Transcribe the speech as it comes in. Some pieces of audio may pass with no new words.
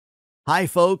Hi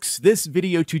folks, this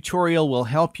video tutorial will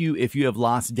help you if you have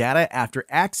lost data after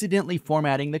accidentally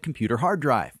formatting the computer hard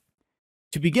drive.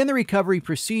 To begin the recovery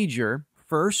procedure,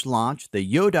 first launch the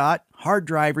Yodot Hard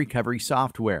Drive Recovery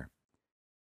software.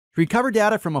 To recover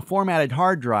data from a formatted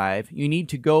hard drive, you need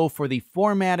to go for the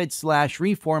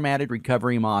Formatted/Reformatted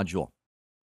Recovery module.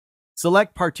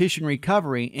 Select Partition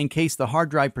Recovery in case the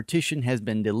hard drive partition has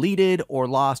been deleted or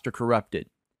lost or corrupted.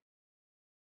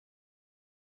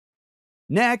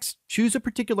 Next, choose a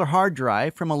particular hard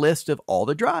drive from a list of all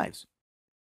the drives.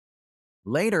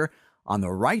 Later, on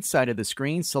the right side of the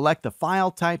screen, select the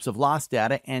file types of lost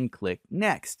data and click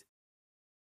Next.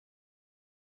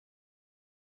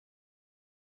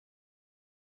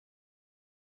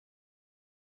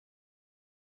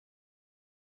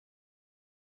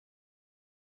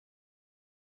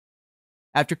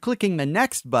 After clicking the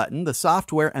Next button, the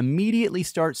software immediately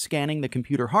starts scanning the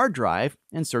computer hard drive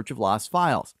in search of lost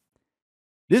files.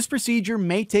 This procedure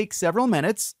may take several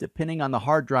minutes, depending on the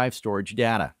hard drive storage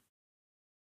data.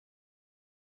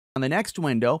 On the next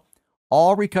window,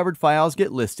 all recovered files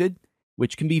get listed,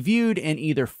 which can be viewed in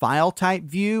either File Type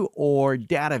View or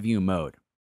Data View mode.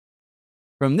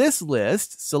 From this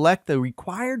list, select the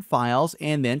required files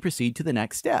and then proceed to the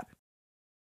next step.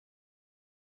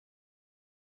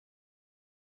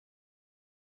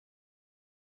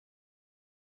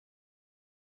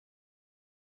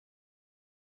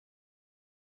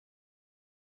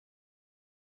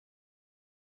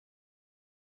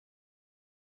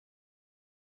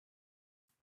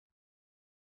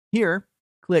 Here,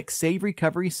 click Save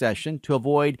Recovery Session to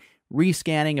avoid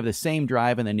rescanning of the same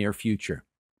drive in the near future.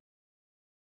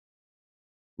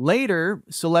 Later,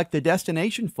 select the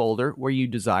destination folder where you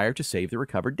desire to save the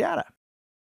recovered data.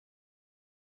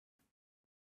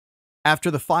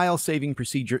 After the file saving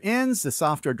procedure ends, the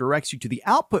software directs you to the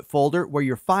output folder where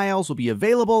your files will be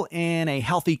available in a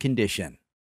healthy condition.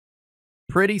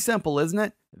 Pretty simple, isn't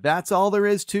it? That's all there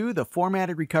is to the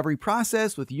formatted recovery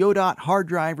process with Yodot Hard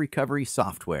Drive Recovery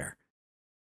software.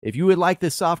 If you would like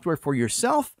this software for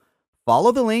yourself,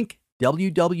 follow the link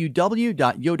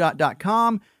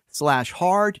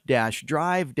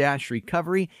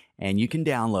www.yodot.com/hard-drive-recovery and you can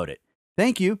download it.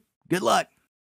 Thank you. Good luck.